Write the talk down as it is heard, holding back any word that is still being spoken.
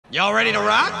Y'all ready to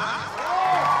rock?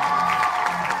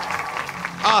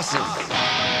 Awesome.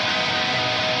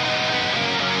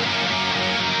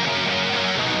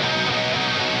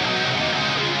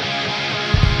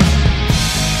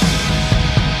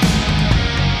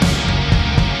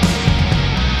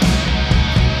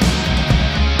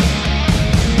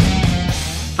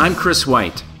 I'm Chris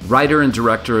White, writer and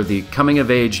director of the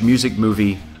coming-of-age music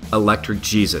movie Electric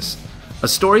Jesus, a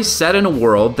story set in a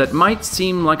world that might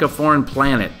seem like a foreign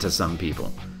planet to some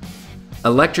people.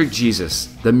 Electric Jesus,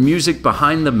 the music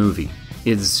behind the movie,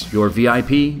 is your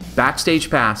VIP backstage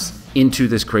pass into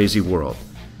this crazy world.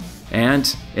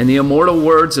 And in the immortal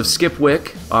words of Skip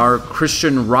Wick, our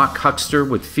Christian rock huckster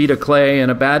with feet of clay and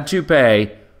a bad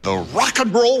toupee, the Rock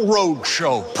and Roll Road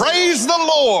Show. Praise the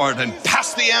Lord and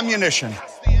pass the ammunition.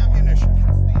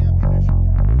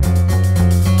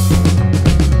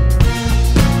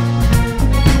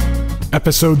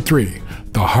 Episode 3,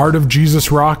 The Heart of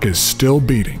Jesus Rock is Still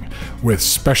Beating, with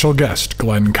special guest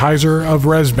Glenn Kaiser of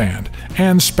Rez Band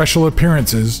and special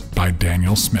appearances by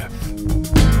Daniel Smith.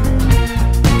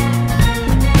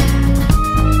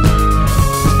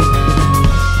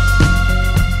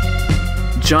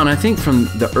 John, I think from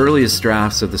the earliest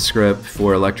drafts of the script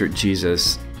for Electric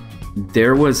Jesus,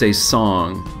 there was a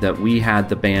song that we had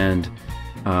the band,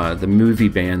 the movie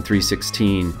band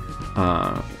 316,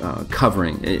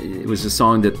 covering. It was a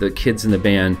song that the kids in the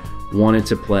band wanted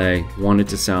to play, wanted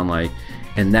to sound like,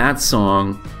 and that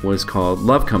song was called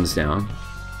Love Comes Down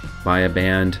by a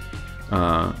band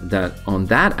that on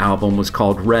that album was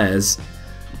called Rez,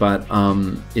 but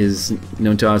is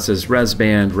known to us as Rez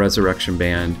Band, Resurrection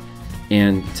Band.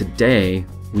 And today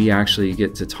we actually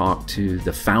get to talk to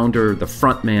the founder, the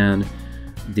frontman,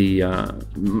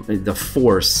 the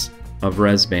force of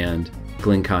Rez Band,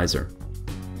 Glenn Kaiser.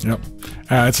 Yep.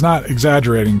 It's not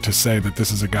exaggerating to say that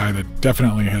this is a guy that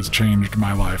definitely has changed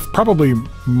my life, probably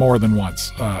more than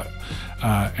once.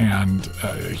 And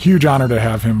a huge honor to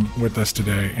have him with us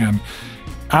today. And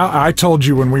I told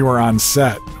you when we were on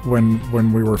set,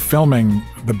 when we were filming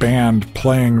the band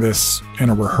playing this in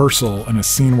a rehearsal, in a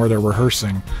scene where they're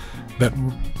rehearsing, that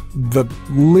the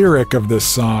lyric of this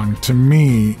song, to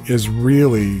me, is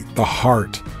really the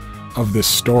heart of this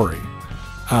story.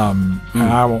 And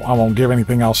I won't give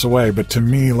anything else away, but to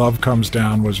me, Love Comes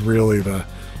Down was really the,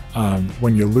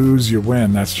 when you lose, you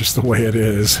win. That's just the way it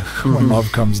is when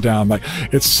love comes down. Like,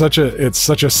 it's such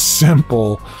a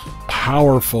simple,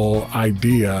 powerful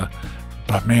idea,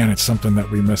 but man, it's something that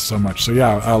we miss so much. So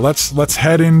yeah, let's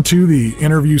head into the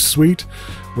interview suite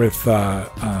with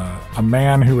a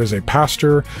man who is a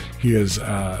pastor. He is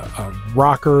a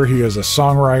rocker. He is a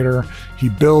songwriter. He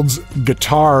builds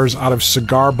guitars out of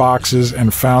cigar boxes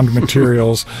and found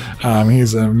materials.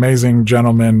 He's an amazing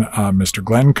gentleman, Mr.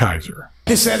 Glenn Kaiser.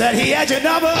 He said that he had your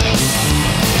number,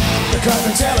 the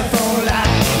cousin telephone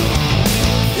line.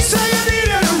 He said you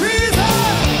needed a reason.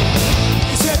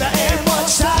 He said there ain't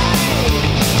much time.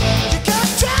 You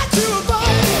kept trying to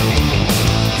avoid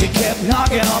it. He kept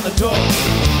knocking on the door.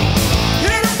 You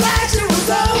didn't realize it was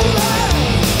over.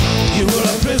 You were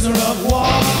a prisoner of war.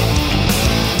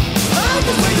 Oh,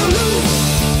 just when you lose,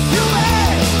 you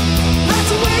win. That's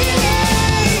the way it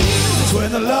is. It's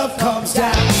when the love comes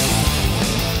down.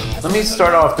 Let me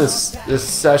start off this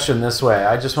session this way.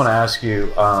 I just want to ask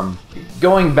you,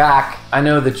 going back, I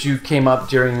know that you came up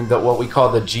during what we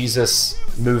call the Jesus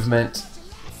movement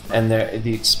and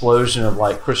the explosion of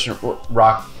like Christian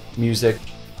rock music.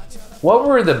 What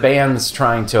were the bands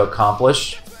trying to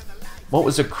accomplish? What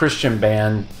was a Christian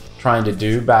band trying to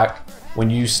do back when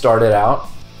you started out?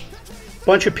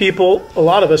 Bunch of people, a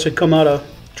lot of us had come out of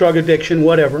drug addiction,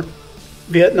 whatever.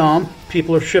 Vietnam,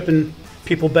 people are shipping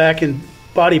people back in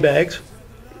body bags,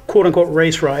 quote-unquote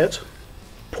race riots,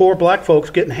 poor black folks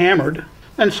getting hammered.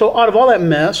 And so out of all that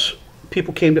mess,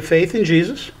 people came to faith in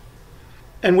Jesus,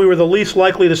 and we were the least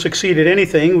likely to succeed at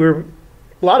anything. A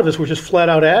lot of us were just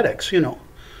flat-out addicts, you know.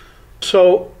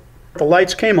 So the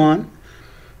lights came on.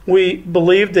 We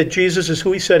believed that Jesus is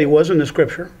who he said he was in the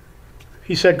scripture.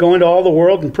 He said, go into all the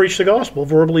world and preach the gospel,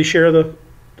 verbally share the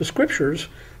scriptures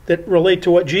that relate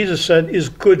to what Jesus said is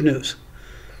good news.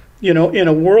 You know, in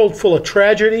a world full of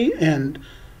tragedy and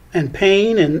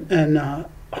pain and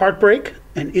heartbreak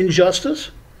and injustice,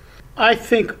 I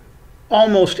think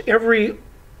almost every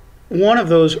one of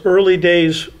those early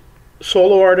days,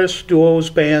 solo artists,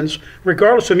 duos, bands,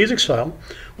 regardless of music style,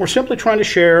 were simply trying to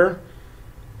share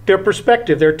their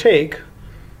perspective, their take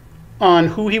on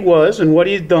who he was and what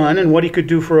he had done and what he could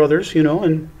do for others, you know,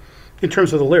 and in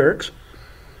terms of the lyrics.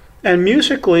 And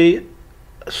musically,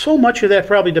 so much of that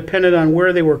probably depended on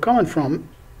where they were coming from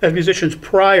as musicians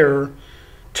prior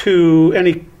to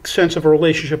any sense of a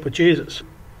relationship with Jesus.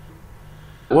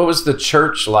 What was the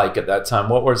church like at that time?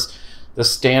 What was the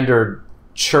standard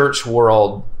church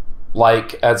world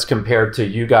like as compared to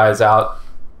you guys out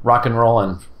rock and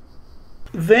rolling?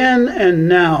 Then and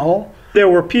now, there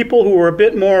were people who were a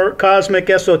bit more cosmic,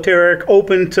 esoteric,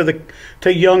 open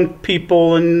to young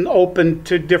people and open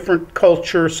to different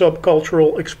culture,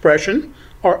 subcultural expression,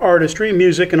 artistry,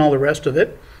 music, and all the rest of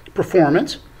it,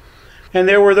 performance. And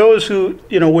there were those who,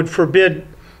 would forbid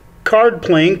card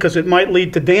playing because it might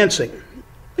lead to dancing.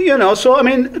 So I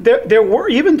mean, there were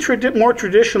even more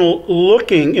traditional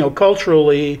looking,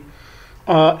 culturally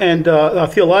and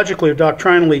theologically or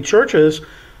doctrinally churches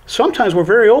sometimes were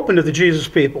very open to the Jesus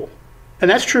people. And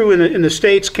that's true in the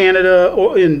States, Canada,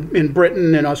 or in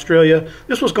Britain and Australia.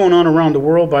 This was going on around the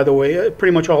world, by the way,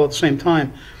 pretty much all at the same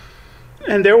time.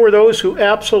 And there were those who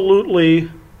absolutely,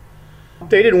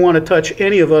 they didn't want to touch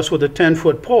any of us with a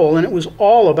 10-foot pole, and it was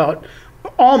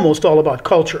almost all about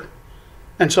culture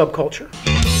and subculture.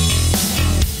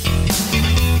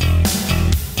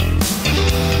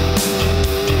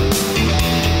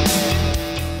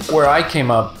 Where I came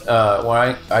up,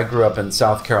 when I grew up in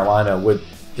South Carolina,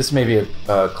 this may be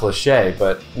a cliche,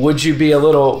 but would you be a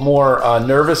little more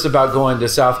nervous about going to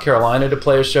South Carolina to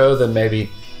play a show than maybe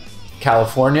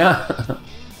California?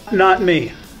 Not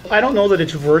me. I don't know that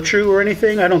it's virtue or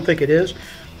anything. I don't think it is.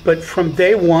 But from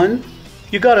day one,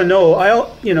 you got to know,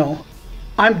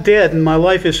 I'm dead and my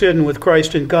life is hidden with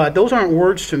Christ in God. Those aren't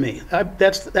words to me.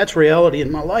 That's reality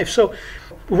in my life. So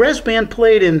Rez Band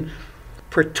played in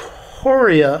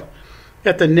Pretoria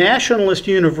at the Nationalist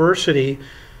University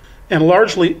and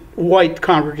largely white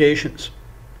congregations.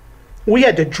 We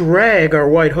had to drag our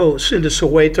white hosts into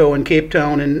Soweto and Cape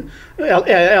Town and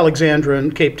Alexandria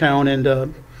and Cape Town. And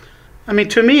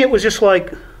to me, it was just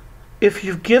like, if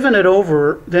you've given it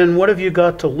over, then what have you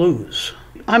got to lose?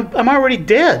 I'm already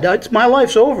dead. My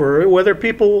life's over. Whether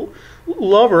people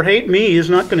love or hate me is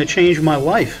not going to change my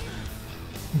life.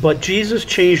 But Jesus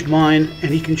changed mine,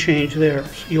 and he can change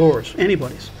theirs, yours,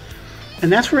 anybody's.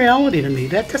 And that's reality to me.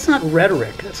 That's not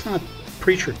rhetoric. That's not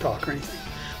preacher talk or anything.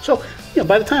 So,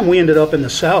 by the time we ended up in the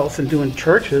South and doing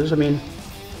churches,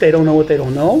 they don't know what they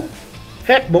don't know.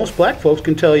 Heck, most black folks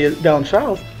can tell you down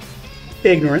South,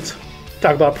 ignorance.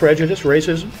 Talk about prejudice,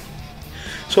 racism.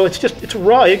 So it's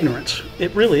raw ignorance.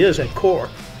 It really is at core.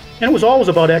 And it was always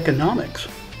about economics,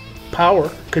 power,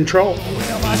 control.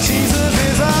 Well, my Jesus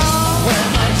is all.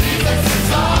 Well, my Jesus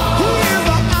is all.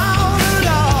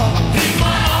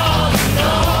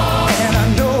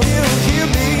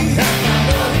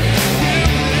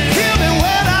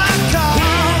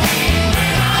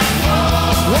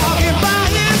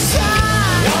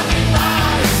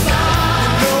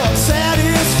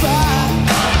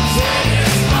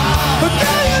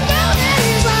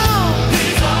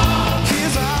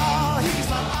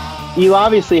 You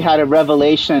obviously had a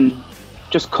revelation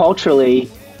just culturally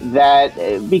that,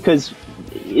 because,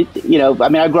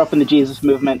 I grew up in the Jesus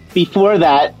movement. Before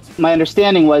that, my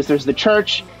understanding was there's the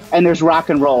church and there's rock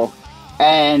and roll.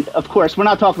 And of course, we're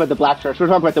not talking about the black church. We're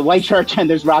talking about the white church and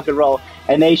there's rock and roll,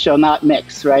 and they shall not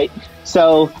mix, right?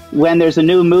 So when there's a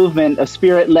new movement, a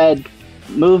spirit-led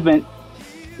movement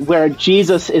where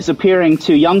Jesus is appearing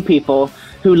to young people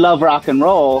who love rock and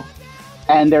roll,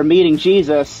 and they're meeting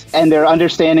Jesus, and they're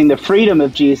understanding the freedom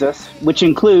of Jesus, which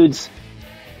includes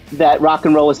that rock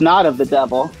and roll is not of the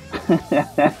devil.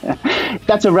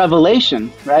 That's a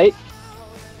revelation, right?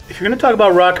 If you're going to talk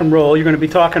about rock and roll, you're going to be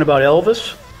talking about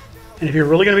Elvis. And if you're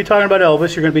really going to be talking about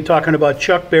Elvis, you're going to be talking about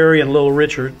Chuck Berry and Little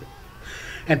Richard.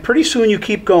 And pretty soon you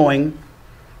keep going,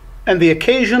 and the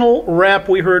occasional rap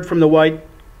we heard from the white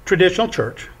traditional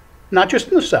church, not just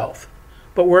in the South,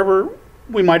 but wherever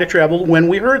we might have traveled when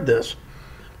we heard this,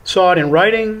 saw it in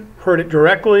writing, heard it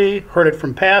directly, heard it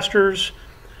from pastors.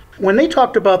 When they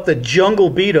talked about the jungle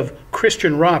beat of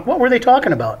Christian rock, what were they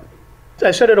talking about?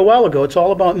 I said it a while ago, it's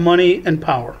all about money and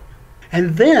power.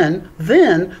 And then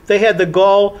they had the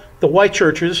gall, the white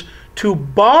churches, to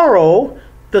borrow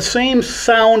the same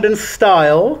sound and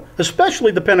style,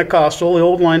 especially the Pentecostal, the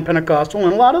old line Pentecostal,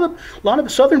 and a lot of the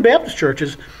Southern Baptist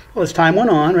churches, as time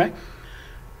went on, right?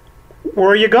 Where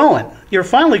are you going? You're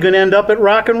finally going to end up at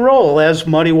rock and roll. As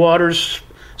Muddy Waters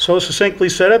so succinctly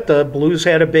said it, the blues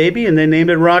had a baby and they named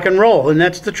it rock and roll, and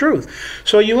that's the truth.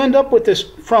 So you end up with this,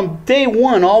 from day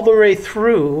one all the way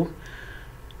through,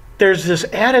 there's this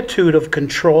attitude of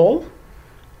control,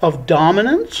 of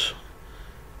dominance,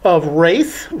 of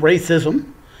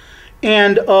racism,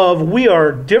 and of we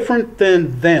are different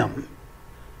than them.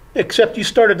 Except you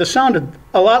started to sound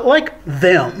a lot like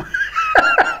them.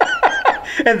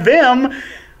 And them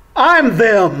I'm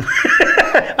them.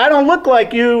 I don't look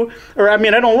like you, or I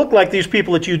mean, I don't look like these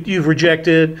people that you've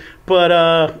rejected,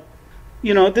 but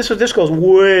you know, this goes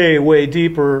way, way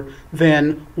deeper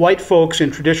than white folks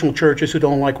in traditional churches who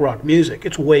don't like rock music.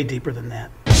 It's way deeper than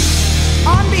that.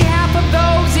 On behalf of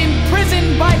those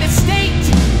imprisoned by the state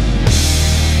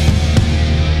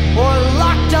or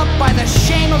locked up by the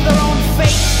shame of their own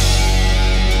fate,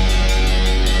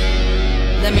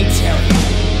 let me tell you,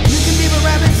 you can be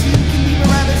Barabbas, you can be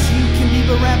Barabbas, you can be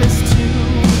Barabbas too.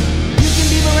 You can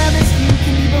be Barabbas, you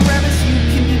can be Barabbas, you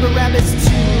can be Barabbas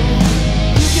too.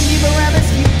 You can be Barabbas,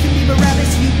 you can be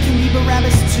Barabbas, you can be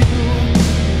Barabbas too.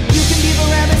 You can be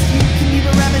Barabbas, you can be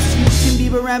Barabbas, you can be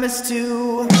Barabbas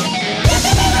too.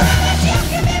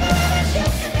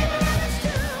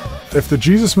 If the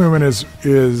Jesus movement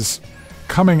is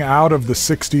coming out of the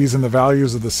 60s and the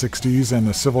values of the 60s and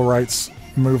the civil rights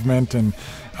movement and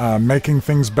making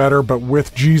things better, but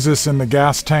with Jesus in the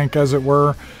gas tank, as it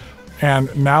were,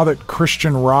 and now that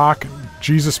Christian rock,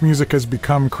 Jesus music has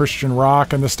become Christian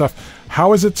rock and this stuff,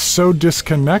 how is it so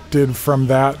disconnected from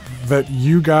that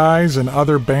you guys and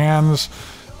other bands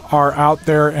are out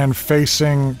there and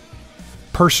facing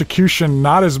persecution,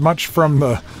 not as much from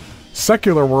the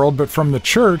secular world, but from the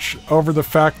church over the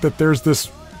fact that there's this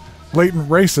latent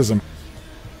racism?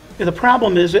 The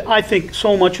problem is that I think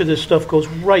so much of this stuff goes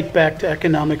right back to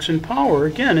economics and power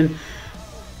again. And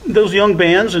those young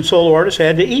bands and solo artists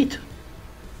had to eat.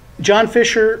 John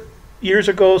Fisher years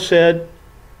ago said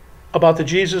about the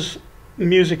Jesus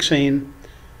music scene,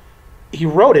 he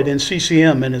wrote it in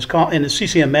CCM, in his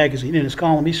CCM magazine, in his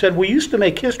column. He said, "We used to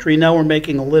make history, now we're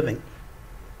making a living."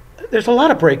 There's a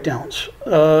lot of breakdowns.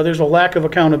 There's a lack of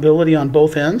accountability on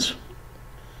both ends.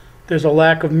 There's a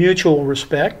lack of mutual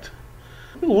respect.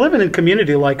 Living in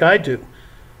community like I do,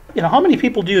 you know, how many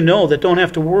people do you know that don't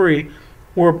have to worry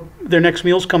where their next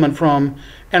meal's coming from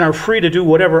and are free to do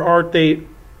whatever art they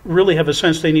really have a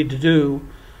sense they need to do?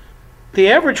 The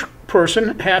average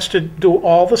person has to do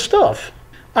all the stuff.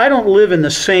 I don't live in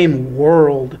the same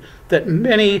world that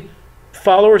many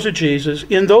followers of Jesus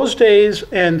in those days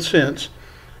and since.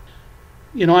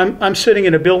 You know, I'm sitting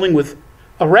in a building with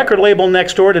a record label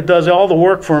next door that does all the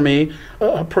work for me,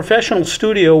 a professional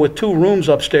studio with 2 rooms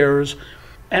upstairs,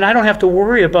 and I don't have to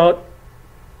worry about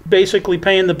basically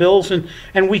paying the bills. And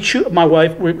my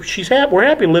wife, we're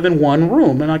happy to live in one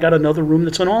room, and I got another room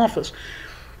that's an office.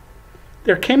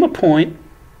 There came a point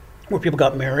where people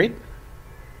got married,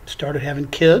 started having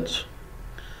kids,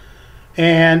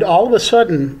 and all of a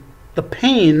sudden, the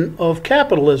pain of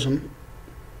capitalism,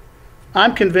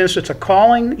 I'm convinced it's a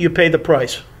calling, you pay the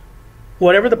price.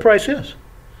 Whatever the price is.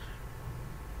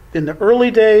 In the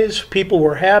early days, people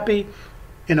were happy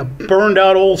in a burned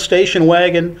out old station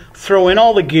wagon, throw in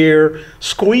all the gear,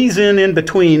 squeeze in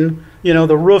between, you know,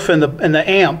 the roof and the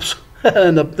amps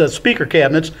and the speaker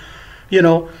cabinets, you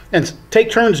know, and take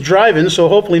turns driving, so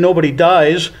hopefully nobody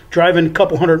dies, driving a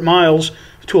couple 100 miles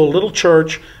to a little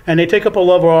church, and they take up a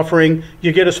love offering,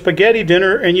 you get a spaghetti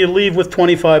dinner, and you leave with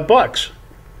 $25.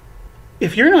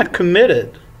 If you're not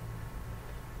committed,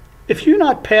 if you're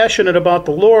not passionate about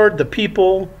the Lord, the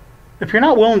people, if you're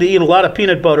not willing to eat a lot of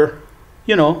peanut butter,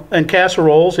 you know, and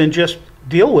casseroles and just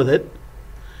deal with it,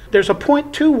 there's a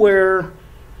point too where,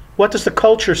 what does the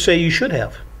culture say you should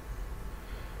have?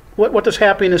 What does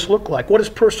happiness look like? What does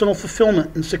personal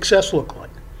fulfillment and success look like?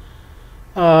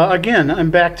 Again, I'm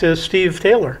back to Steve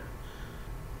Taylor.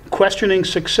 Questioning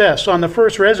success. On the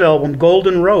first Rez album,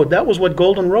 Golden Road, that was what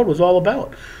Golden Road was all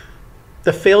about.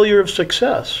 The failure of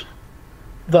success.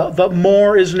 The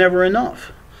more is never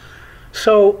enough.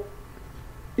 So,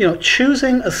 you know,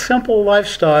 choosing a simple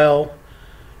lifestyle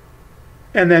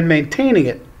and then maintaining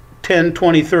it 10,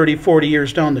 20, 30, 40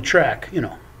 years down the track, you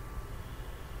know.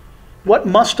 What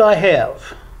must I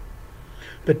have?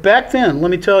 But back then,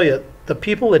 let me tell you, the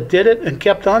people that did it and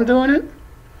kept on doing it,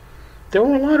 there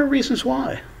were a lot of reasons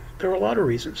why. There were a lot of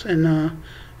reasons. And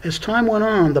as time went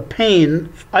on, the pain,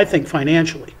 I think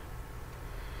financially,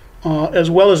 as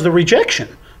well as the rejection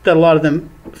that a lot of them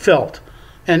felt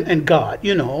and got,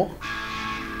 you know,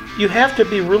 you have to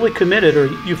be really committed or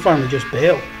you finally just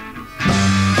bail.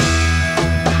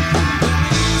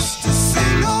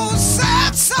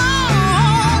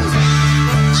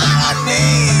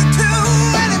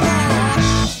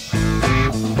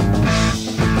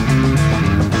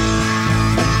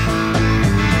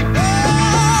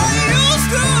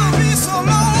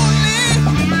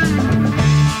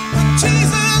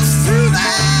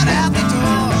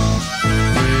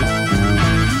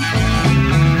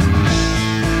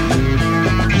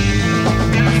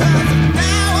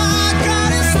 Now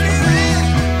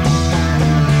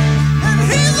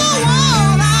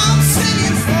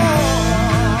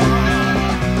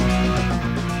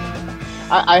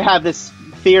I have this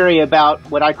theory about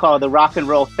what I call the rock and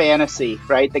roll fantasy,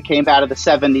 right? That came out of the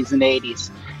 70s and 80s.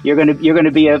 You're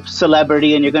gonna be a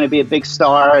celebrity and you're gonna be a big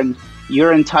star and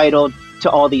you're entitled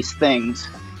to all these things.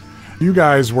 You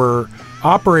guys were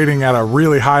operating at a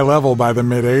really high level by the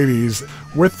mid 80s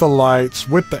with the lights,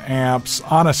 with the amps,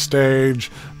 on a stage,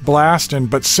 blasting,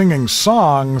 but singing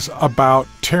songs about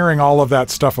tearing all of that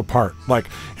stuff apart. Like,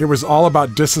 it was all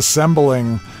about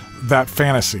disassembling that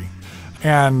fantasy.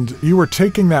 And you were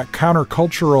taking that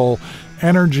countercultural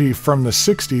energy from the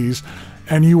 60s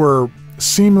and you were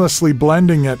seamlessly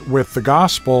blending it with the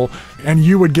gospel, and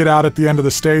you would get out at the end of the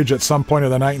stage at some point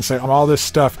of the night and say, all this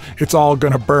stuff, it's all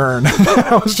gonna burn.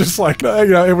 I was just like,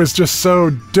 it was just so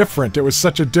different. It was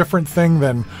such a different thing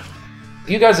than...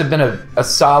 You guys have been a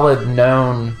solid,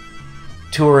 known,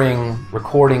 touring,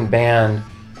 recording band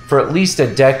for at least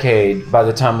a decade by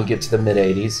the time we get to the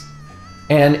mid-'80s.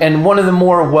 And one of the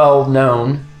more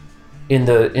well-known in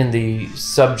the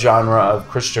subgenre of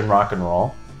Christian rock and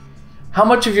roll. How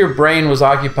much of your brain was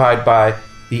occupied by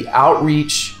the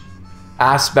outreach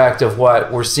aspect of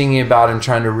what we're singing about and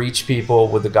trying to reach people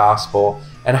with the gospel,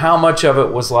 and how much of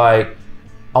it was like,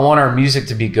 I want our music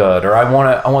to be good, or I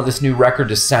want this new record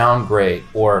to sound great,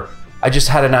 or I just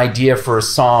had an idea for a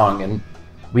song and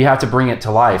we have to bring it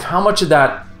to life? How much of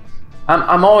that...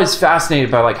 I'm always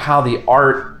fascinated by like how the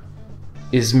art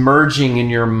is merging in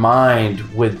your mind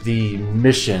with the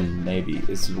mission, maybe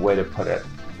is the way to put it.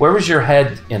 Where was your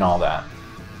head in all that?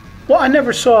 Well, I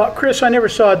never saw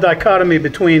a dichotomy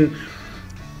between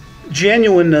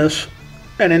genuineness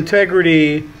and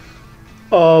integrity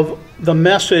of the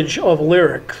message of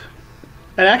lyrics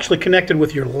and actually connected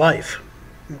with your life,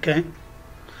 okay?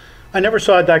 I never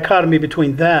saw a dichotomy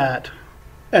between that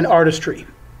and artistry,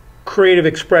 creative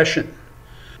expression.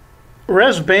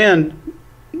 Rez Band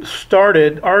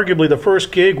started, arguably the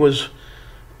first gig was,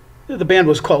 the band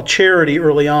was called Charity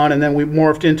early on, and then we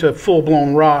morphed into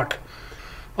full-blown rock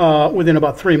within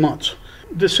about 3 months.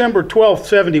 December 12th,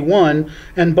 71,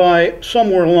 and by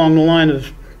somewhere along the line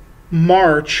of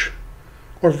March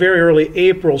or very early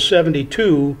April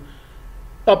 72,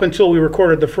 up until we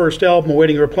recorded the first album,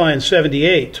 Awaiting Reply, in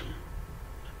 78,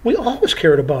 we always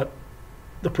cared about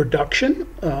the production,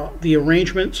 the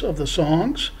arrangements of the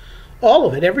songs, all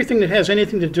of it, everything that has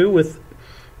anything to do with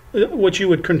what you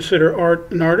would consider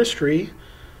art and artistry.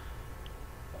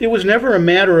 It was never a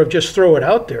matter of just throw it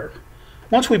out there.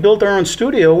 Once we built our own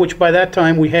studio, which by that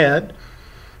time we had,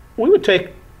 we would take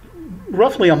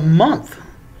roughly a month,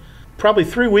 probably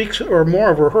 3 weeks or more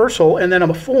of rehearsal, and then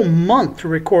a full month to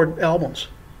record albums.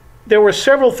 There were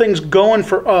several things going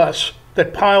for us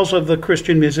that piles of the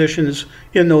Christian musicians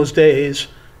in those days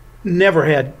never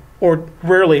had, or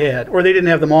rarely had, or they didn't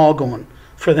have them all going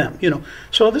for them, you know.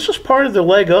 So this was part of the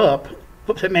leg up,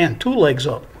 man, 2 legs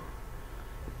up.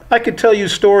 I could tell you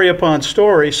story upon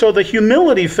story. So the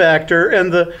humility factor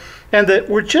and that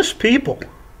we're just people.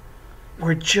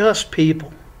 We're just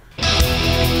people.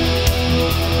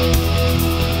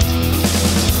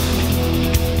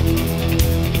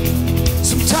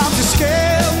 Sometimes you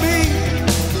scare me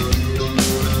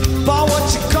by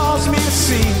what you cause me to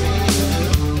see,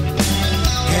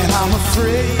 and I'm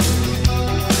afraid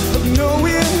of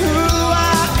knowing who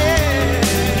I am.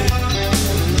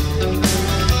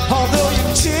 Although you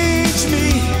change me,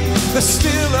 there's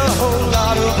still a whole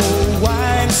lot of old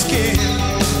wineskin,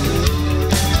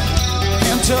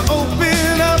 and to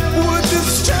open up would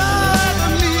destroy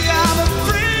me. I'm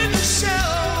afraid to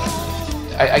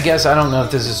show. I guess I don't know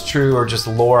if this is true or just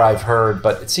lore I've heard,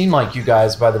 but it seemed like you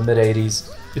guys by the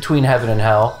mid-'80s, Between Heaven and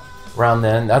Hell, around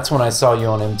then, that's when I saw you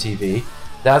on MTV.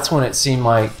 That's when it seemed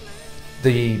like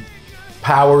the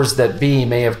powers that be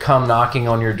may have come knocking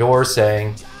on your door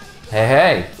saying,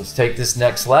 hey, let's take this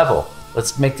next level.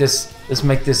 Let's make this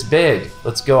big.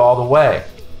 Let's go all the way.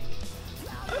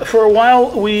 For a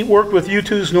while, we worked with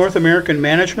U2's North American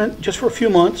management, just for a few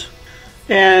months.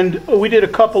 And we did a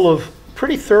couple of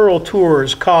pretty thorough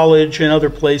tours, college and other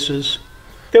places.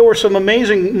 There were some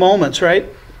amazing moments, right?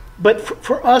 But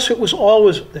for us, it was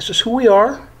always, this is who we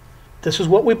are. This is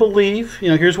what we believe. You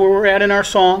know, here's where we're at in our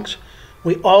songs.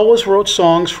 We always wrote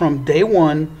songs from day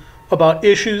one about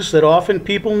issues that often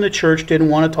people in the church didn't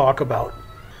want to talk about.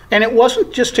 And it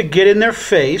wasn't just to get in their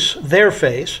face.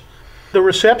 The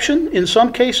reception, in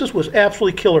some cases, was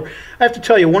absolutely killer. I have to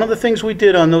tell you, one of the things we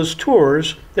did on those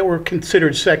tours that were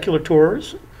considered secular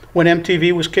tours, when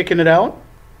MTV was kicking it out,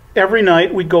 every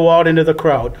night we'd go out into the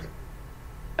crowd.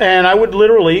 And I would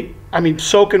literally,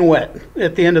 soaking wet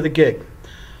at the end of the gig.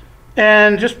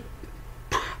 And just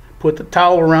put the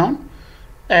towel around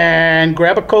and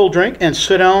grab a cold drink and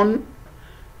sit down.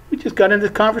 We just got into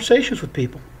conversations with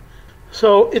people.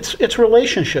 So it's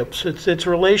relationships. It's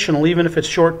relational, even if it's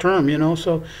short term, you know.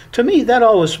 So to me, that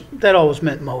always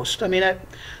meant most. I mean,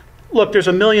 look, there's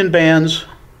a million bands.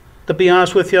 To be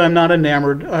honest with you, I'm not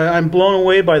enamored. I'm blown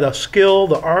away by the skill,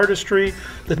 the artistry,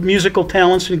 the musical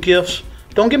talents and gifts.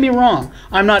 Don't get me wrong.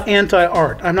 I'm not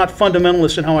anti-art. I'm not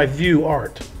fundamentalist in how I view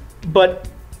art. But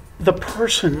the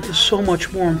person is so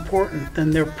much more important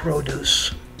than their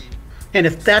produce. And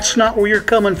if that's not where you're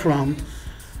coming from,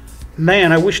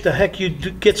 man, I wish the heck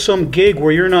you'd get some gig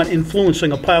where you're not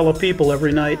influencing a pile of people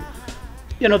every night.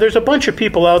 You know, there's a bunch of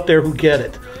people out there who get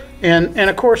it. And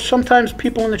of course, sometimes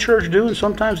people in the church do, and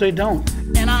sometimes they don't.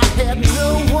 And I had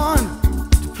no one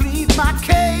to plead my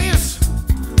case,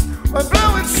 or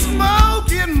blowing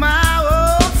smoke in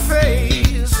my old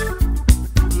face.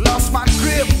 Lost my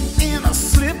grip in a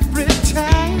slippery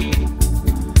time.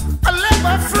 I left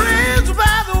my friends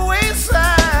by the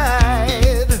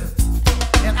wayside,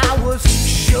 and I was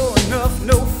sure enough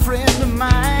no friend of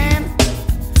mine.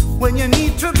 When you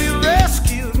need to be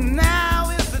rescued, now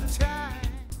is the time.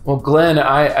 Well, Glenn,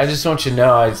 I just want you to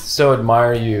know I so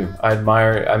admire you. I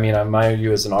admire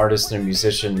you as an artist and a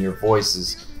musician. Your voice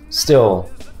is still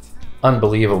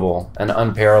unbelievable and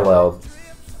unparalleled.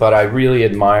 But I really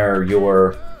admire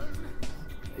your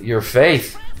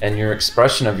faith and your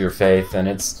expression of your faith. And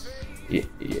it's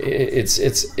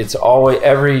always,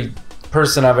 every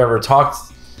person I've ever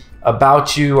talked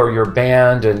about you or your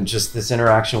band and just this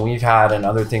interaction we've had and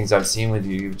other things I've seen with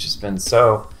you, you've just been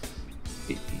so,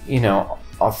 you know,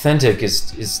 authentic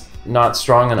is not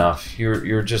strong enough.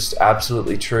 You're just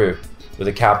absolutely true with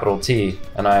a capital T,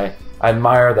 and I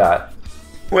admire that.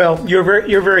 Well, you're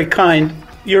very kind.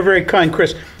 You're very kind,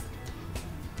 Chris.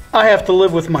 I have to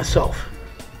live with myself.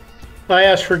 I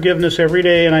ask forgiveness every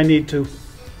day, and I need to.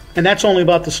 And that's only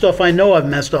about the stuff I know I've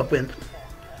messed up in.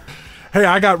 Hey,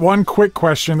 I got one quick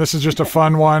question. This is just a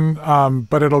fun one,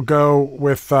 but it'll go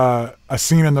with a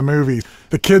scene in the movie.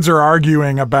 The kids are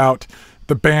arguing about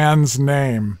the band's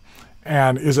name.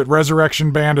 And is it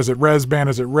Resurrection Band? Is it Rez Band?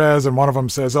 Is it Rez? And one of them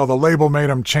says, oh, the label made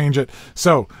them change it.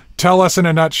 So tell us in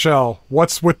a nutshell,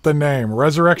 what's with the name?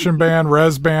 Resurrection Band,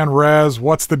 Rez Band, Rez,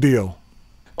 what's the deal?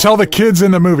 Tell the kids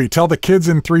in the movie, tell the kids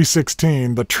in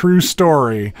 316 the true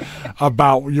story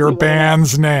about your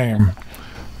band's name.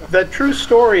 The true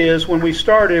story is when we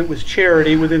started, it was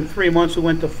charity. Within 3 months, we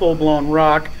went to full-blown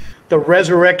rock. The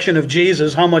resurrection of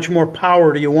Jesus, how much more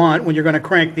power do you want when you're going to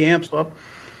crank the amps up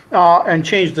and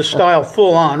change the style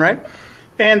full on, right?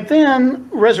 And then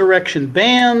Resurrection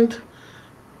Band.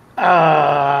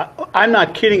 I'm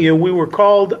not kidding you. We were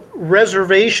called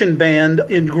Reservation Band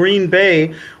in Green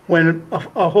Bay when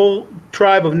a whole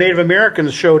tribe of Native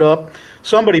Americans showed up.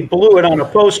 Somebody blew it on a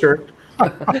poster.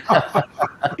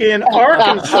 In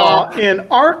Arkansas,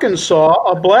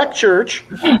 a black church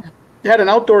had an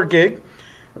outdoor gig,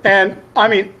 and I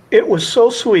mean, it was so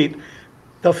sweet.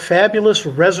 The Fabulous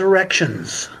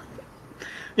Resurrections.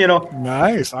 You know,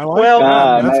 nice. I like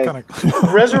that. That's nice. kind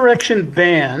of Resurrection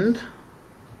Band,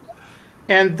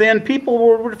 and then people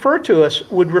would refer to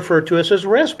us as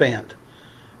Rez Band,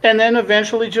 and then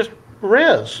eventually just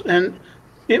Rez, and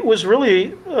it was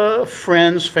really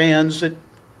friends, fans that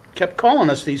kept calling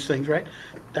us these things, right?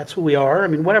 That's who we are. I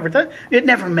mean, whatever. It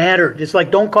never mattered. It's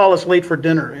like, don't call us late for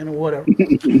dinner, you know, whatever.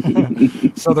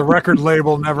 So the record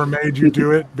label never made you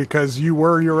do it because you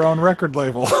were your own record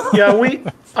label. Yeah,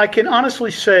 I can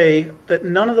honestly say that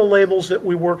none of the labels that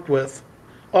we worked with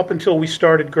up until we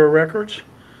started Gurr Records,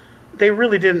 they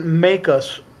really didn't make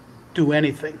us do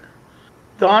anything.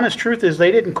 The honest truth is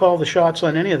they didn't call the shots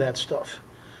on any of that stuff.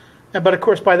 But of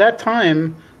course, by that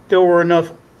time, there were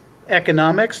enough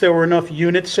economics, there were enough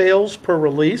unit sales per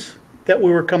release that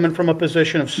we were coming from a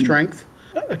position of strength,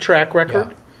 a track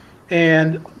record,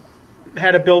 and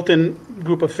had a built-in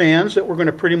group of fans that were going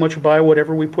to pretty much buy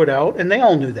whatever we put out, and they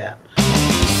all knew that.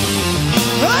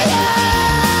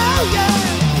 Oh, yeah.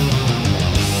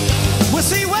 We'll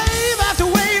see wave after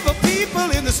wave of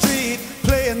people in the street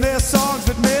playing their songs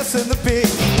but missing the beat.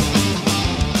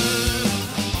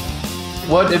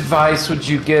 What advice would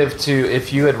you give to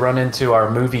if you had run into our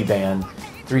movie band,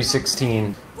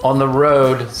 316, on the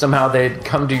road? Somehow they'd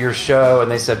come to your show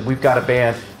and they said, we've got a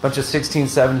band, a bunch of 16,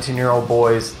 17-year-old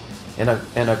boys in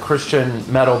a Christian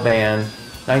metal band,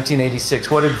 1986.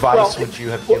 What advice would you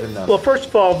have given them? Well, first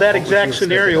of all, that exact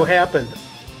scenario happened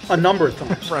a number of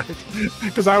times. Right,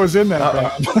 because I was in that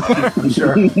band.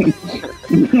 Sure.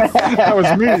 That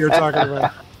was me you're talking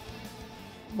about.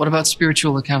 What about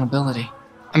spiritual accountability?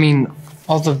 I mean,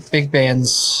 all the big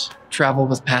bands travel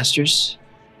with pastors,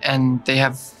 and they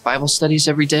have Bible studies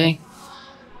every day.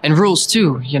 And rules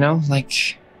too, you know,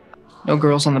 like no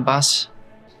girls on the bus,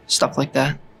 stuff like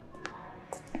that.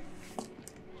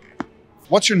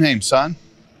 What's your name, son?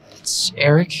 It's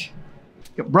Eric.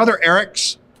 Yeah, Brother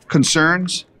Eric's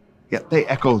concerns, they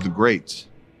echo the greats.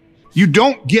 You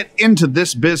don't get into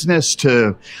this business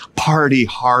to party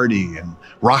hardy and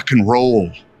rock and roll,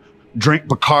 drink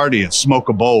Bacardi and smoke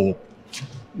a bowl.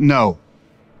 No.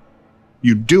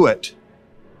 You do it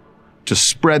to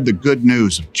spread the good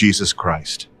news of Jesus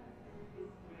Christ,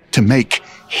 to make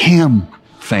him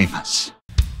famous.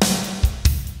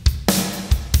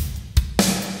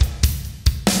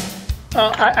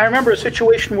 I remember a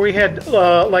situation where we had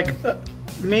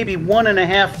maybe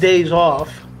 1.5 days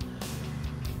off,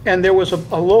 and there was a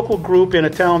local group in a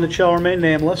town that shall remain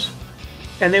nameless,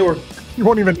 and they were. You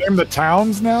won't even name the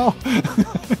towns now.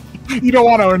 You don't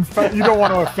want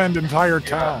to offend entire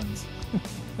towns.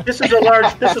 This is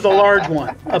a large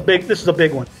one. This is a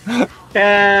big one.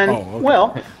 And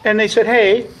and they said,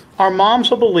 hey, our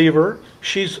mom's a believer.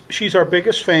 She's our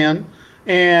biggest fan,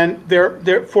 and they're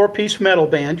 4-piece metal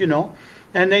band, you know.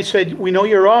 And they said, we know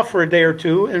you're off for a day or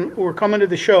two, and we're coming to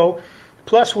the show.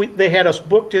 Plus, they had us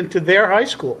booked into their high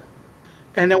school,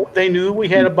 and they knew we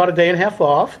had about a day and a half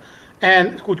off,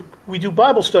 and we do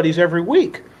Bible studies every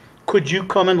week. Could you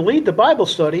come and lead the Bible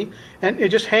study and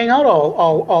just hang out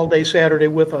all day Saturday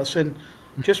with us and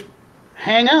just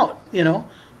hang out, you know?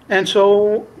 And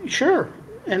so, sure.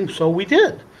 And so we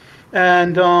did.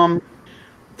 And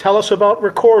tell us about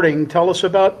recording. Tell us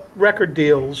about record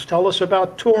deals. Tell us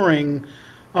about touring.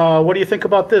 What do you think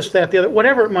about this, that, the other?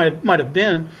 Whatever it might have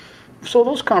been. So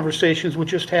those conversations would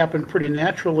just happen pretty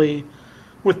naturally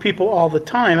with people all the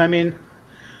time. I mean,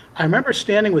 I remember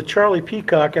standing with Charlie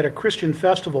Peacock at a Christian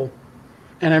festival,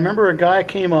 and I remember a guy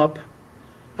came up,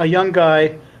 a young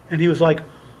guy, and he was like,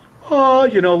 oh,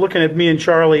 you know, looking at me and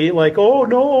Charlie like, oh,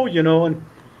 no, you know, and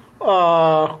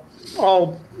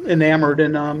all enamored.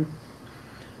 And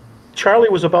Charlie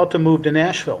was about to move to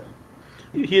Nashville.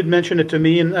 He had mentioned it to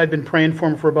me, and I'd been praying for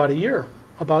him for about a year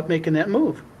about making that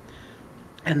move.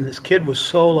 And this kid was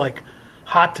so like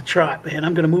hot to trot, man,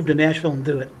 I'm going to move to Nashville and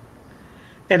do it.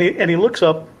 And he looks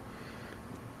up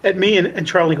at me, and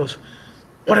Charlie goes,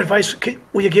 what advice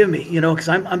will you give me? You know, because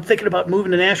I'm thinking about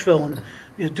moving to Nashville and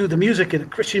do the music and the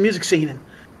Christian music scene. And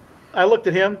I looked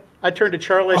at him. I turned to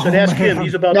Charlie. I said, ask him.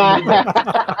 He's about to move.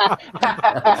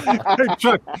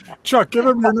 Hey, Chuck, give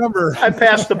him your number. I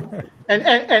passed the, and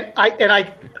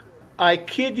I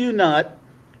kid you not.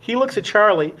 He looks at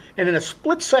Charlie, and in a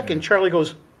split second, Charlie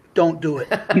goes, "Don't do it."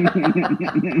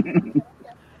 And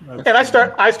I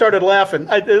started laughing.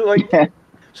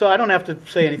 So I don't have to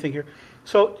say anything here.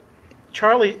 So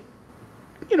Charlie,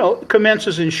 you know,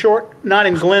 commences in short, not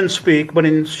in Glenn speak, but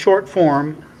in short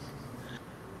form.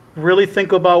 Really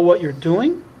think about what you're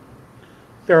doing.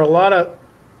 There are a lot of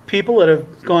people that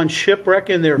have gone shipwreck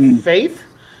in their faith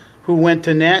who went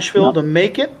to Nashville to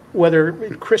make it, whether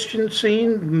in Christian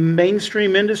scene,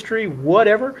 mainstream industry,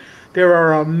 whatever. There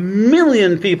are a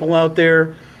million people out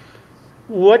there.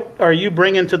 What are you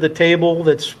bringing to the table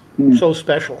that's so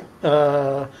special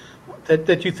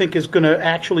that you think is going to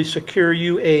actually secure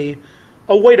you a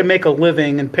way to make a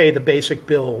living and pay the basic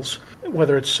bills,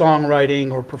 whether it's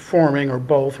songwriting or performing or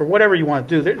both or whatever you want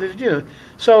to do. You know,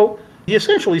 so he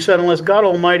essentially said, unless God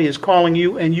Almighty is calling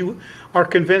you and you are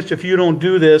convinced if you don't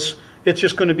do this, it's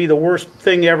just going to be the worst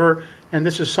thing ever, and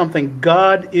this is something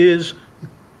God is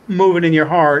moving in your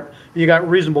heart, and you got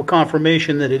reasonable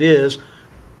confirmation that it is,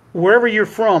 wherever you're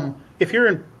from, if you're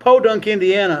in Podunk,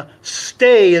 Indiana,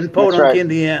 stay in Podunk,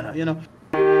 Indiana, you know.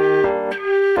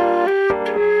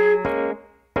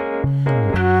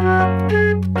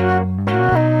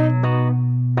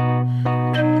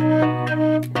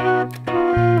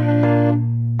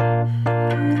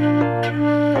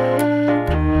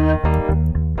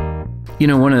 You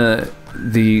know, one of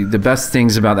the best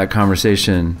things about that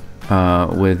conversation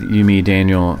with you, me,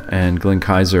 Daniel, and Glenn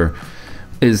Kaiser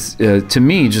is, to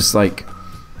me, just like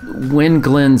when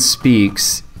Glenn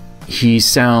speaks, he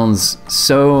sounds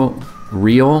so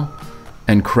real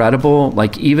and credible.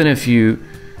 Like, even if you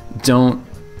don't,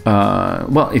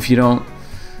 if you don't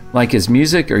like his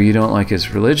music, or you don't like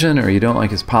his religion, or you don't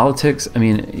like his politics, I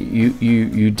mean,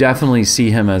 you definitely see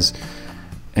him as,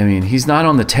 I mean, he's not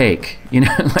on the take, you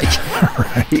know, like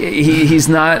right. he's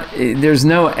not, there's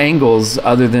no angles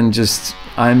other than just,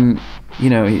 you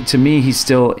know, to me, he's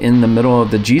still in the middle of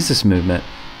the Jesus movement,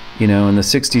 you know, in the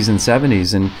 60s and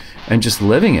 70s and just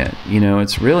living it, you know.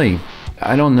 It's really,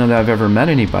 I don't know that I've ever met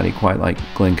anybody quite like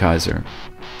Glenn Kaiser.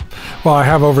 Well, I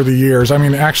have over the years. I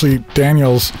mean, actually,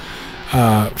 Daniel's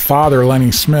father,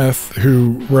 Lenny Smith,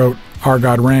 who wrote Our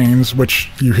God Reigns,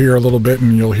 which you hear a little bit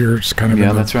and you'll hear it's kind of,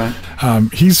 yeah, that's right.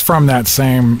 He's from that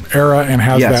same era and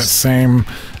has that same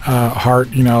heart,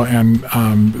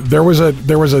 and there was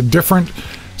a different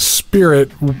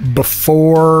spirit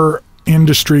before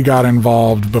industry got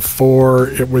involved, before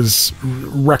it was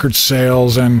record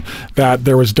sales, and that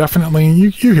there was definitely you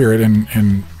hear it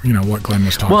in what Glenn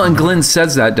was talking about. Well, and Glenn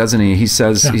says that, doesn't he? He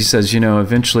says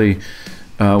eventually,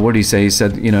 what did he say? He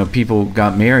said people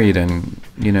got married and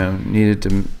needed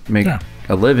to make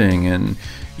a living, and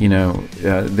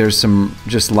there's some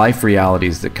just life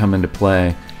realities that come into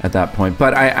play at that point.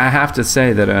 But I have to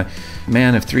say that a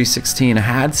man of 316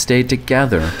 had stayed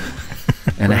together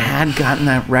and had gotten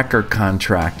that record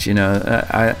contract.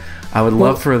 I would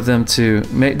love for them to.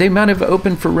 They might have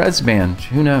opened for Rez Band.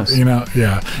 Who knows?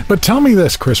 Yeah. But tell me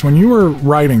this, Chris. When you were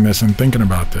writing this and thinking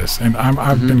about this, and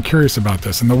I've been curious about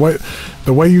this, and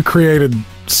the way you created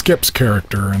Skip's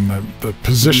character and the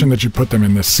position that you put them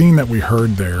in, the scene that we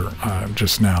heard there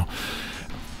just now,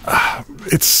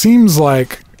 it seems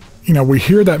like we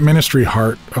hear that ministry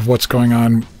heart of what's going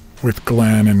on with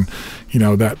Glenn, and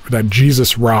that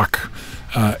Jesus rock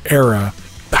era.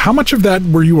 How much of that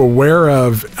were you aware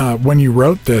of when you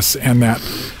wrote this, and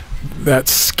that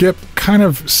Skip kind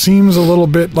of seems a little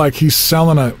bit like he's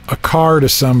selling a car to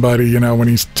somebody, when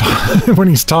he's when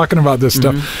he's talking about this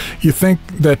stuff? You think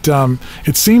that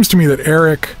it seems to me that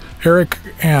Eric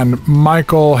and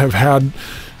Michael have had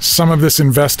some of this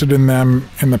invested in them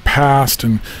in the past,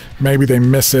 and maybe they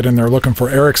miss it and they're looking for,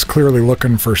 Eric's clearly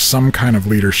looking for some kind of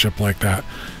leadership like that,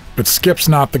 but Skip's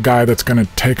not the guy that's going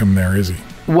to take him there, is he?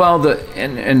 Well,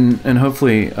 and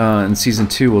hopefully in season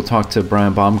 2 we'll talk to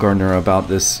Brian Baumgartner about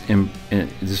this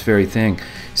this very thing.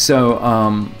 So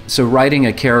writing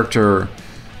a character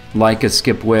like a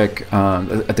Skip Wick,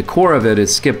 at the core of it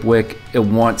is Skip Wick. It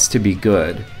wants to be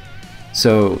good.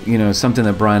 So something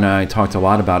that Brian and I talked a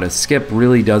lot about is Skip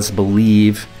really does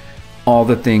believe all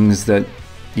the things that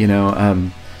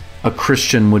a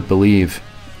Christian would believe.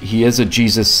 He is a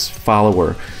Jesus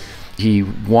follower. He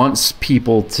wants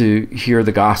people to hear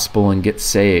the gospel and get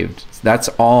saved. That's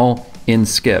all in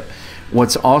Skip.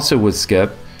 What's also with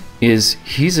Skip is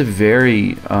he's a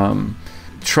very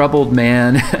troubled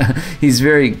man. He's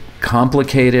very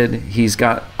complicated. He's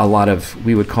got a lot of,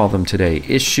 we would call them today,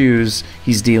 issues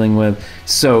he's dealing with.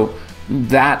 So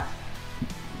that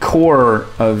core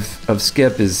of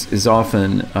Skip is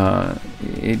often,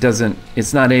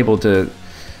 it's not able to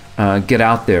get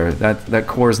out there. That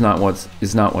core is not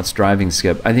what's driving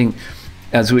Skip. I think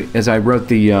as I wrote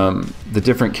the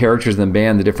different characters in the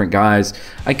band, the different guys,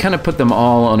 I kind of put them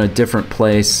all on a different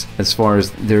place as far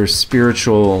as their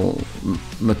spiritual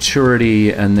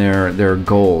maturity and their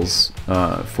goals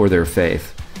for their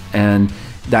faith. And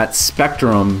that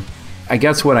spectrum, I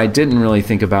guess what I didn't really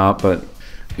think about, but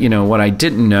what I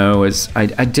didn't know is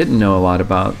I didn't know a lot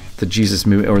about the Jesus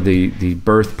movement, or the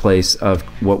birthplace of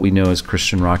what we know as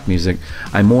Christian rock music.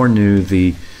 I more knew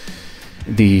the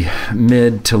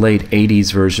mid to late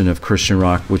 80s version of Christian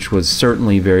rock, which was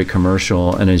certainly very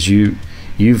commercial, and as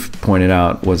you've pointed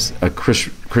out, was a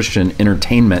Christian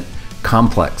entertainment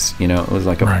complex. It was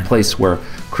like a place where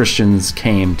Christians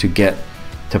came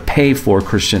to pay for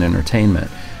Christian entertainment.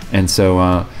 And so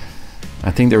I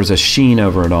think there was a sheen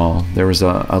over it all. There was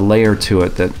a layer to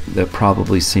it that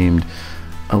probably seemed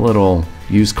a little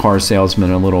used car salesman,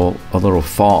 a little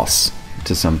false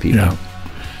to some people. Yeah.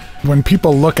 When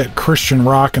people look at Christian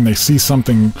rock and they see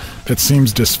something that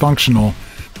seems dysfunctional,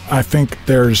 I think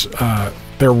they're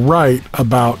right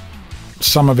about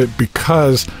some of it,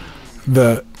 because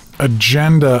the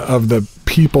agenda of the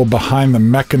people behind the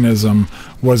mechanism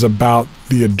was about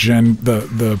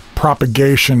the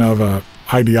propagation of a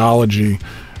ideology,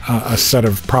 a set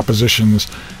of propositions.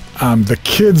 The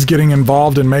kids getting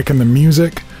involved in making the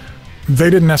music,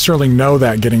 they didn't necessarily know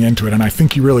that getting into it, and I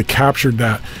think you really captured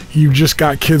that. You just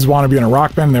got kids want to be in a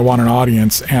rock band, and they want an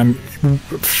audience, and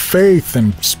faith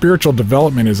and spiritual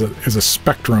development is a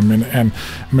spectrum, and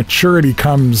maturity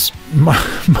comes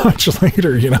much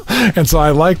later, and so I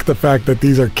like the fact that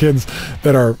these are kids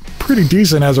that are pretty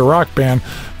decent as a rock band,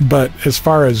 but as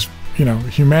far as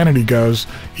humanity goes,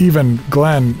 even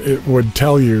Glenn, it would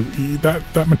tell you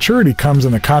that maturity comes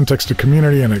in the context of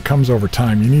community, and it comes over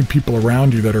time. You need people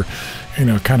around you that are,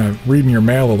 kind of reading your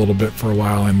mail a little bit for a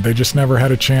while, and they just never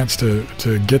had a chance to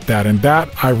get that. And that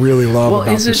I really love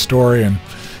about the story. And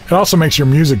it also makes your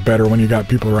music better when you got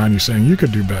people around you saying you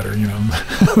could do better.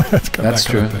 That's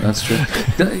true. That's true.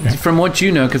 From what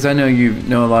you know, because I know you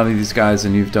know a lot of these guys,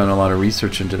 and you've done a lot of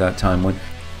research into that time.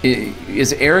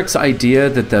 Is Eric's idea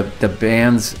that the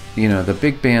bands, the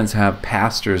big bands have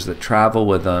pastors that travel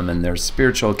with them and there's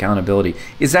spiritual accountability?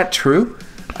 Is that true?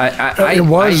 I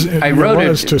wrote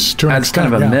it to an extent,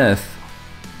 kind of a myth.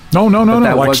 No.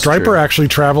 that Like was Stryper true. actually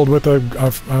traveled with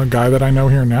a guy that I know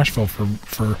here in Nashville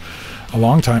for a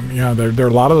long time. Yeah, there are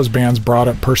a lot of those bands brought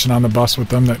a person on the bus with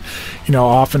them that,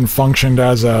 often functioned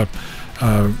as a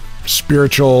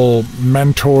spiritual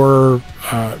mentor.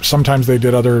 Sometimes they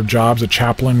did other jobs, a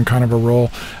chaplain kind of a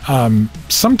role.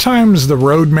 Sometimes the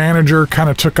road manager kind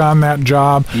of took on that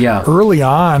job. Yeah. Early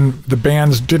on, the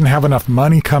bands didn't have enough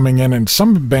money coming in, and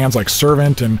some bands like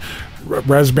Servant and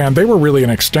Rez Band, they were really an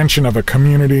extension of a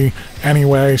community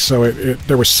anyway, so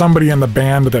there was somebody in the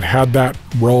band that had that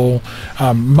role.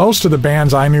 Most of the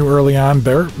bands I knew early on,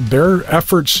 their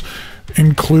efforts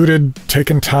included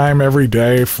taking time every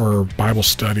day for Bible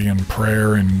study and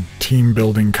prayer and team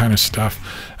building kind of stuff.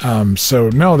 So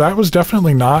no, that was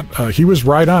definitely not, he was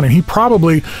right on. And he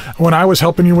probably, when I was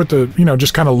helping you with the,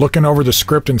 just kind of looking over the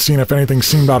script and seeing if anything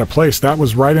seemed out of place, that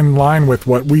was right in line with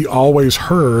what we always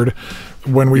heard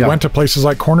when we went to places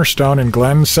like Cornerstone. And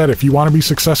Glenn said, if you want to be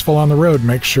successful on the road,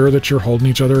 make sure that you're holding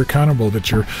each other accountable, that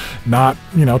you're not,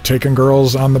 taking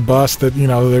girls on the bus, that,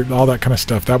 all that kind of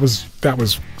stuff. That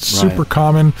was super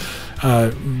common,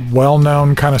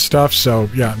 well-known kind of stuff. So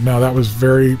yeah, no, that was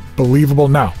very believable.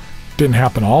 Now, didn't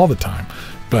happen all the time,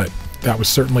 but that was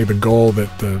certainly the goal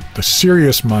that the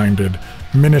serious-minded,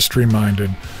 ministry-minded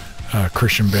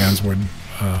Christian bands would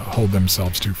hold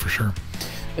themselves to, for sure.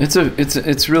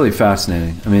 It's really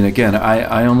fascinating. I mean, again,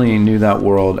 I only knew that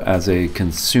world as a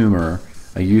consumer,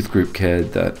 a youth group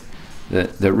kid that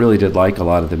really did like a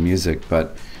lot of the music.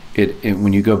 But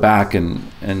when you go back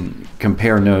and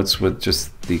compare notes with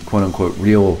just the quote unquote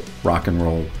real rock and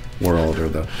roll world or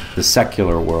the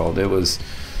secular world, there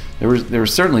were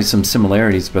certainly some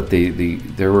similarities, but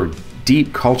there were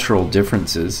deep cultural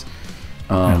differences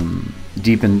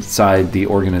deep inside the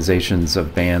organizations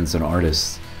of bands and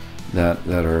artists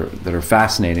that are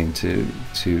fascinating to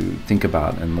think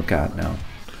about and look at now.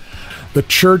 The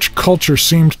church culture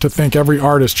seemed to think every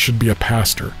artist should be a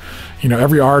pastor.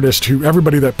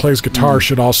 Everybody that plays guitar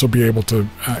should also be able to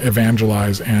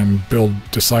evangelize and build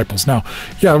disciples. Now,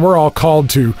 yeah, we're all called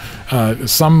to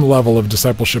some level of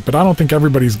discipleship, but I don't think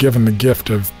everybody's given the gift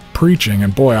of preaching.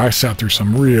 And boy, I sat through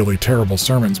some really terrible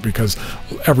sermons because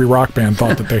every rock band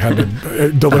thought that they had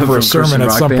to deliver a sermon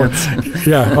at some point.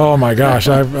 Yeah. Oh my gosh.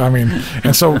 I mean,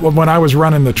 and so when I was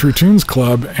running the True Tunes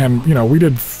Club, and we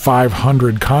did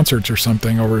 500 concerts or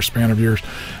something over a span of years,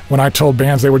 when I told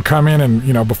bands they would come in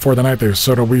and before the night they would,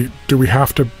 so do we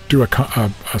have to do a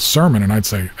sermon? And I'd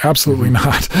say absolutely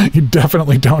not. You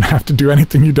definitely don't have to do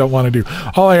anything you don't want to do.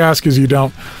 All I ask is you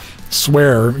don't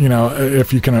swear,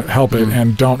 if you can help it,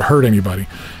 and don't hurt anybody,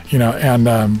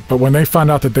 but when they found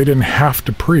out that they didn't have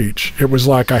to preach, it was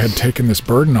like I had taken this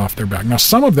burden off their back. Now,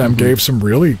 some of them gave some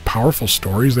really powerful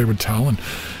stories they would tell, and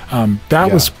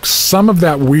that was some of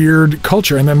that weird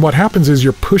culture. And then what happens is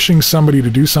you're pushing somebody to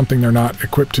do something they're not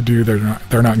equipped to do,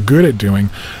 they're not good at doing,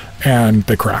 and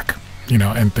they crack,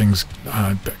 and things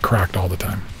cracked all the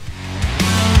time.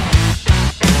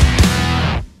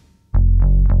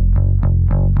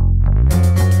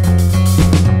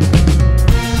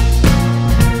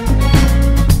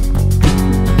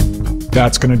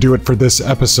 That's going to do it for this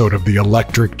episode of the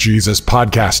Electric Jesus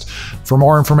podcast. For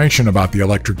more information about the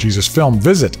Electric Jesus film,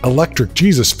 visit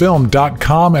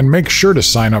electricjesusfilm.com and make sure to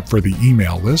sign up for the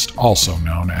email list, also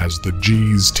known as the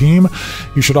G's Team.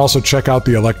 You should also check out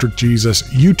the Electric Jesus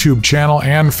YouTube channel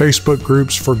and Facebook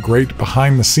groups for great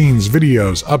behind-the-scenes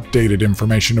videos, updated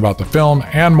information about the film,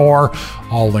 and more.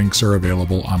 All links are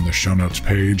available on the show notes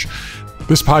page.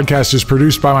 This podcast is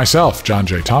produced by myself, John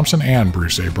J. Thompson, and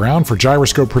Bruce A. Brown for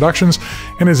Gyroscope Productions,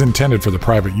 and is intended for the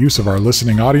private use of our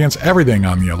listening audience. Everything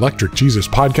on the Electric Jesus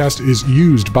podcast is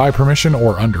used by permission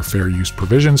or under fair use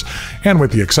provisions, and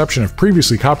with the exception of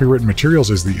previously copywritten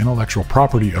materials, is the intellectual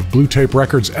property of Blue Tape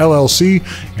Records, LLC,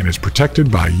 and is protected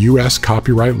by U.S.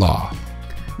 copyright law.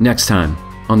 Next time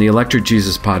on the Electric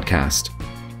Jesus podcast,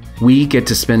 we get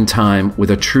to spend time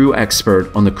with a true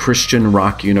expert on the Christian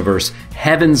rock universe,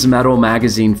 Heaven's Metal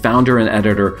magazine founder and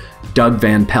editor, Doug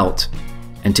Van Pelt.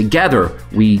 And together,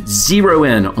 we zero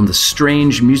in on the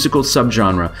strange musical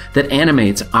subgenre that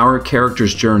animates our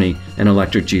character's journey in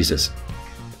Electric Jesus.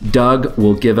 Doug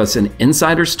will give us an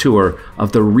insider's tour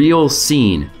of the real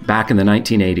scene back in the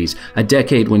 1980s, a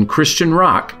decade when Christian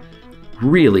rock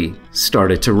really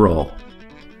started to roll.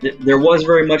 There was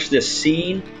very much this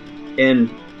scene,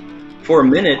 and for a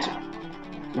minute,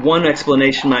 one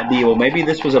explanation might be, well, maybe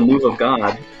this was a move of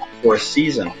God for a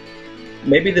season.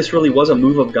 Maybe this really was a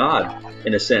move of God,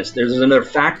 in a sense. There's another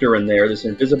factor in there, this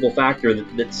invisible factor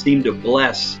that seemed to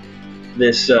bless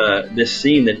this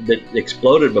scene that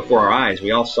exploded before our eyes.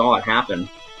 We all saw it happen.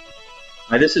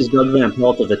 Hi, this is Doug Van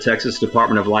Pelt of the Texas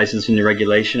Department of Licensing and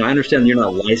Regulation. I understand you're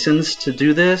not licensed to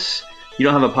do this. You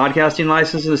don't have a podcasting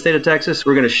license in the state of Texas.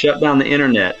 We're going to shut down the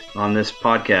internet on this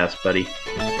podcast, buddy.